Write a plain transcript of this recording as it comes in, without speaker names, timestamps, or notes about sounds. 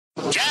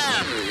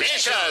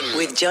Mission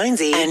with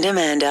Jonesy and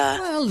Amanda.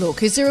 Well,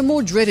 look, is there a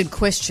more dreaded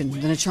question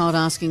than a child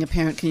asking a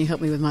parent, can you help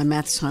me with my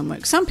maths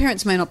homework? Some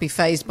parents may not be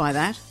fazed by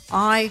that.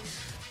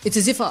 It's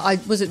as if I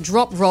was it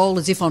drop roll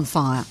as if on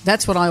fire.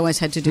 That's what I always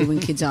had to do when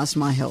kids asked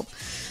my help.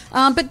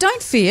 But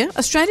don't fear,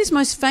 Australia's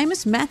most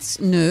famous maths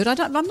nerd,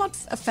 I'm not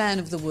a fan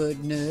of the word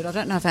nerd. I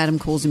don't know if Adam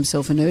calls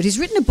himself a nerd. He's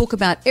written a book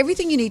about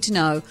everything you need to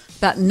know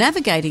about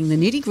navigating the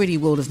nitty-gritty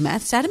world of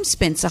maths. Adam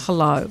Spencer,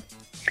 hello.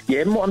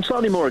 Yeah, I'm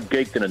slightly more a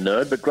geek than a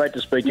nerd, but great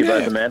to speak to you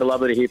both, Amanda.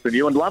 Lovely to hear from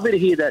you, and lovely to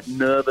hear that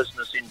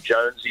nervousness in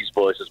Jonesy's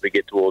voice as we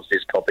get towards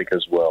this topic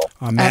as well.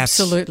 Maths.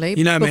 Absolutely.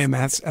 You know me and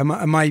maths.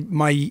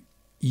 My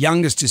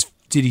youngest just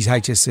did his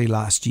HSC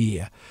last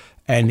year,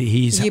 and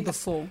he's... The year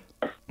before.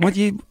 What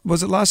year?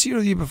 Was it last year or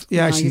the year before?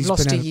 Yeah, No, actually, you've he's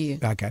lost been a out- year.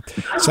 Okay.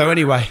 So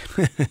anyway...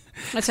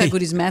 That's how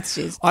good his maths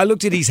is. I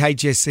looked at his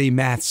HSC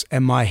maths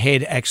and my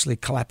head actually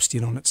collapsed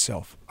in on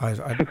itself. I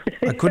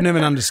couldn't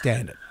even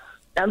understand it.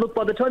 And look,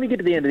 by the time you get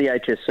to the end of the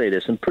HSC,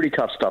 there's some pretty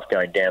tough stuff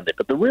going down there.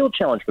 But the real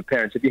challenge for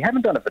parents, if you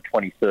haven't done it for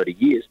 20, 30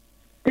 years,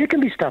 there can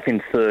be stuff in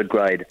third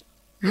grade,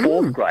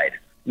 fourth grade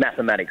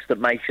mathematics that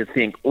makes you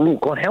think, oh,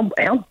 God,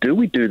 how do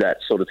we do that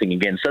sort of thing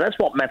again? So that's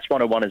what Maths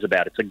 101 is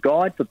about. It's a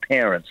guide for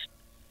parents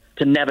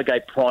to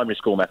navigate primary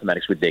school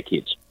mathematics with their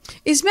kids.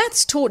 Is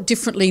maths taught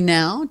differently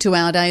now to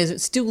our day? Is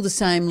it still the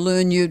same,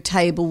 learn your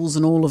tables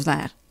and all of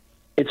that?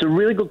 It's a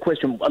really good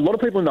question. A lot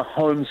of people in the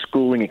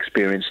homeschooling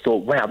experience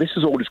thought, wow, this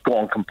has all just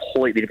gone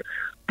completely different.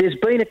 There's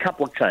been a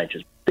couple of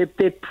changes.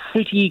 They're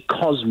pretty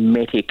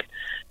cosmetic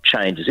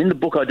changes. In the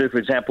book I do, for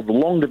example, the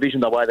long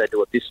division, the way they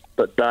do it these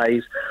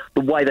days,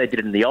 the way they did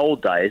it in the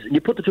old days, and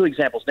you put the two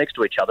examples next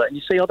to each other and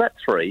you see, that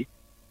 3,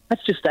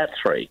 that's just that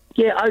 3.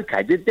 Yeah,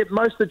 okay.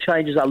 Most of the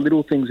changes are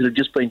little things that have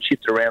just been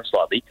shifted around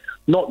slightly,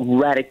 not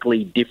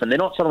radically different. They're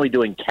not suddenly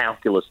doing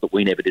calculus that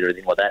we never did or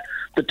anything like that.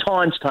 The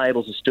times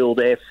tables are still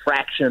there,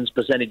 fractions,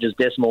 percentages,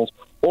 decimals,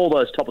 all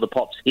those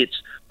top-of-the-pops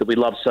hits that we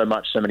loved so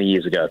much so many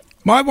years ago.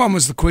 My one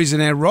was the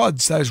Cuisenaire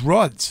rods, those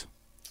rods.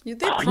 Yeah,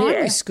 they're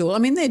primary school. I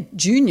mean, they're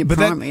junior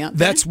primary, aren't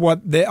they? That's what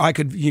I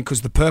could,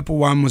 because the purple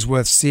one was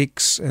worth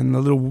 6 and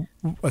the little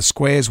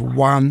squares were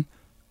 1,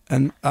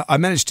 and I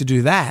managed to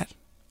do that.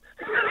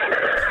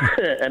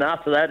 And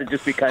after that, it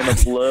just became a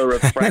blur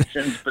of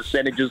fractions,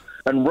 percentages,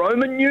 and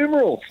Roman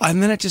numerals.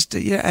 And then it just,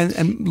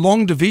 and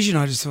long division,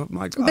 I just thought,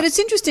 my God. But it's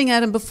interesting,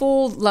 Adam,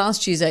 before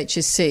last year's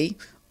HSC,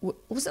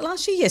 was it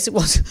last year? Yes, it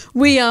was.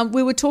 We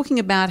were talking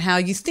about how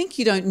you think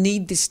you don't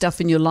need this stuff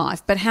in your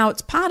life, but how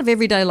it's part of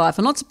everyday life.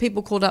 And lots of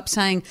people called up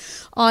saying,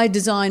 I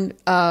design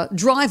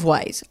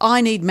driveways. I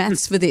need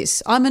maths for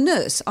this. I'm a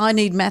nurse. I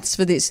need maths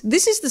for this.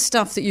 This is the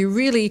stuff that you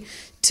really...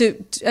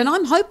 and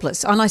I'm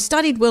hopeless, and I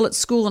studied well at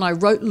school, and I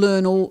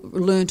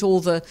learnt all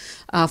the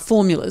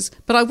formulas.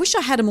 But I wish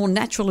I had a more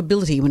natural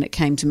ability when it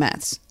came to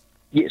maths.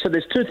 Yeah, so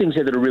there's two things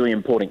there that are really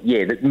important.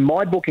 Yeah, that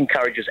my book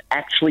encourages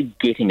actually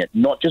getting it,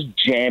 not just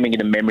jamming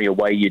in a memory a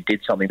way you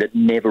did something that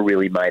never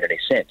really made any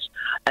sense.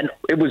 And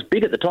it was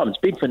big at the time. It's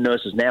big for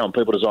nurses now and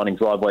people designing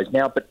driveways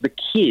now. But the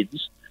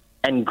kids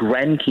and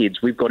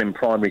grandkids we've got in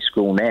primary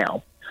school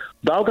now,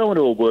 they'll go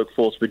into a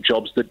workforce with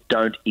jobs that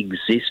don't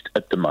exist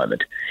at the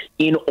moment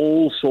in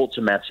all sorts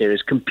of maths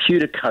areas,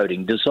 computer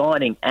coding,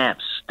 designing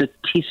apps,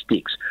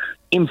 statistics,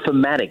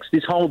 informatics,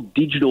 this whole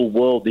digital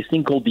world, this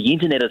thing called the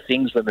Internet of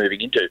Things we're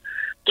moving into.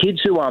 Kids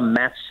who are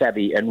maths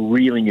savvy and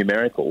really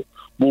numerical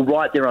will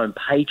write their own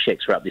paychecks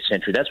throughout this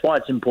century. That's why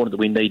it's important that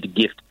we need to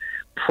gift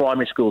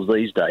primary schools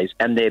these days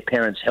and their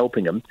parents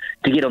helping them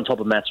to get on top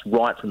of maths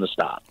right from the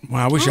start.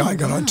 Well, I wish I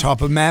got on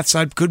top of maths.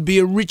 I could be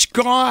a rich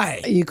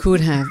guy. You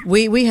could have.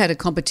 We had a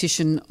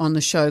competition on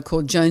the show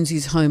called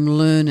Jonesy's Home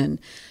Learning,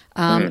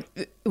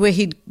 where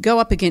he'd go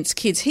up against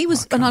kids. He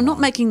was, and I'm not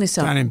making this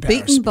up,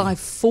 beaten by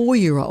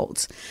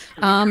 4-year-olds.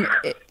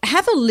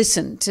 Have a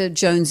listen to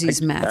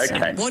Jonesy's maths.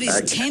 Okay. What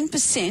is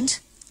 10%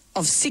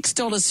 of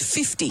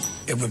 $6.50?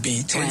 It would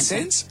be 10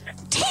 cents.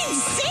 10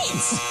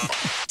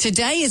 cents?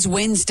 Today is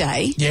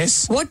Wednesday.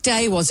 Yes. What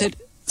day was it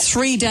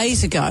 3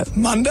 days ago?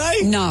 Monday?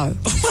 No.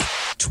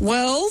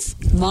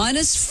 12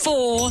 minus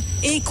 4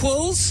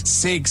 equals...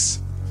 6.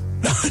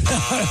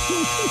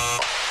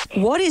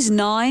 What is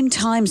 9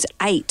 times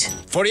 8?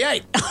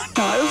 48.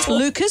 No.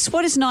 Lucas,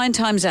 what is 9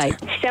 times 8?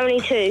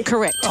 72.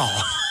 Correct.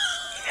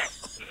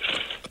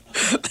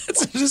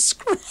 That's a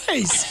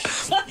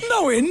disgrace.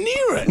 Nowhere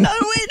near it.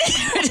 Nowhere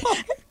near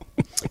it.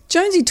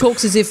 Jonesy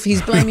talks as if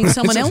he's blaming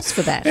someone else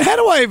for that. How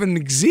do I even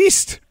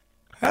exist?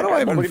 How do I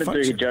What even we're going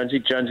to do here,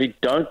 function? Jonesy,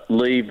 don't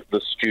leave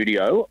the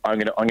studio. I'm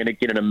going to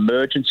get an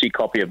emergency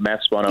copy of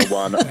Maths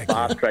 101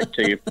 fast track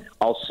to you.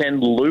 I'll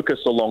send Lucas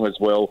along as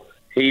well.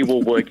 He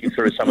will work you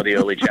through some of the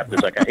early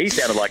chapters. Okay, he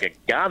sounded like a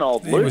gun,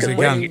 old He was Lucas. a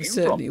Where gun. did you get him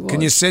Certainly from? was.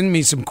 Can you send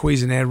me some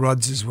Cuisenaire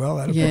rods as well?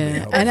 That'll probably Yeah.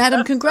 help. And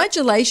Adam,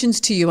 congratulations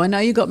to you. I know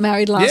you got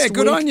married last week. Yeah,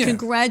 good on you.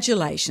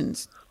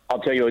 Congratulations. I'll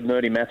tell you a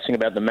nerdy maths thing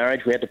about the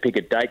marriage. We had to pick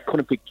a date.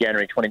 Couldn't pick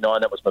January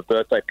 29. That was my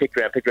birthday. Picked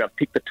around.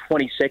 Picked the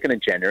 22nd of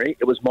January.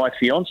 It was my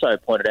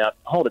fiancé pointed out,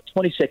 hold it,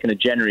 22nd of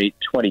January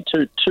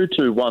 22,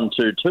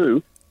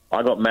 22122.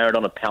 I got married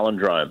on a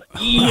palindrome.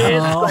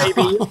 Yes,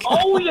 baby.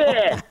 Oh,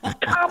 yeah.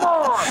 Come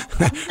on.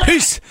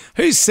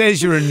 Who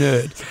says you're a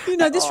nerd? You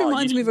know, this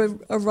reminds me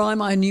of a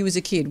rhyme I knew as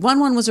a kid.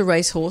 1-1 was a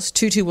racehorse,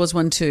 2-2 was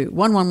 1-2.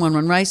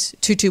 1-1-1-1 race,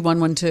 2-2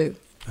 1-1-2.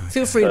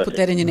 Feel free to put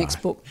that in your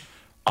next book.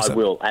 I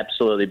will,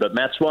 absolutely. But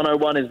Maths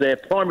 101 is their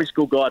primary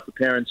school guide for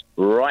parents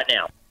right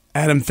now.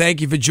 Adam, thank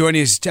you for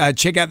joining us.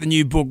 Check out the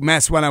new book,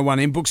 Maths 101,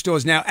 in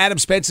bookstores now. Adam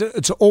Spencer,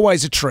 it's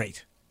always a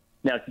treat.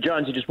 Now,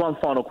 Jonesy, just one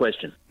final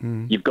question.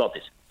 You've got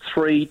this.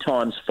 3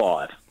 times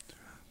 5.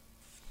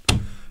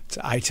 It's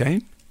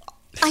 18.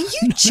 Are you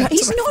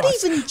He's not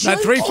even joking.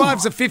 No, 3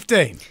 5s are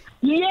 15.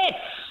 Yes!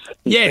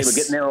 Yes. We're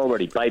getting there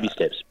already. Baby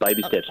steps,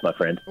 my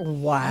friend.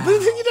 Wow. You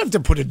don't have to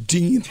put a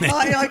ding in there.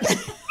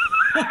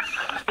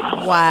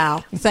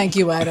 Wow. Thank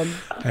you, Adam.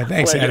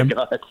 Thanks, Pleasure, Adam.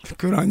 guys.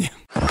 Good on you.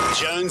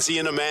 Jonesy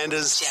and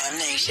Amanda's Damn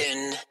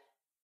Nation.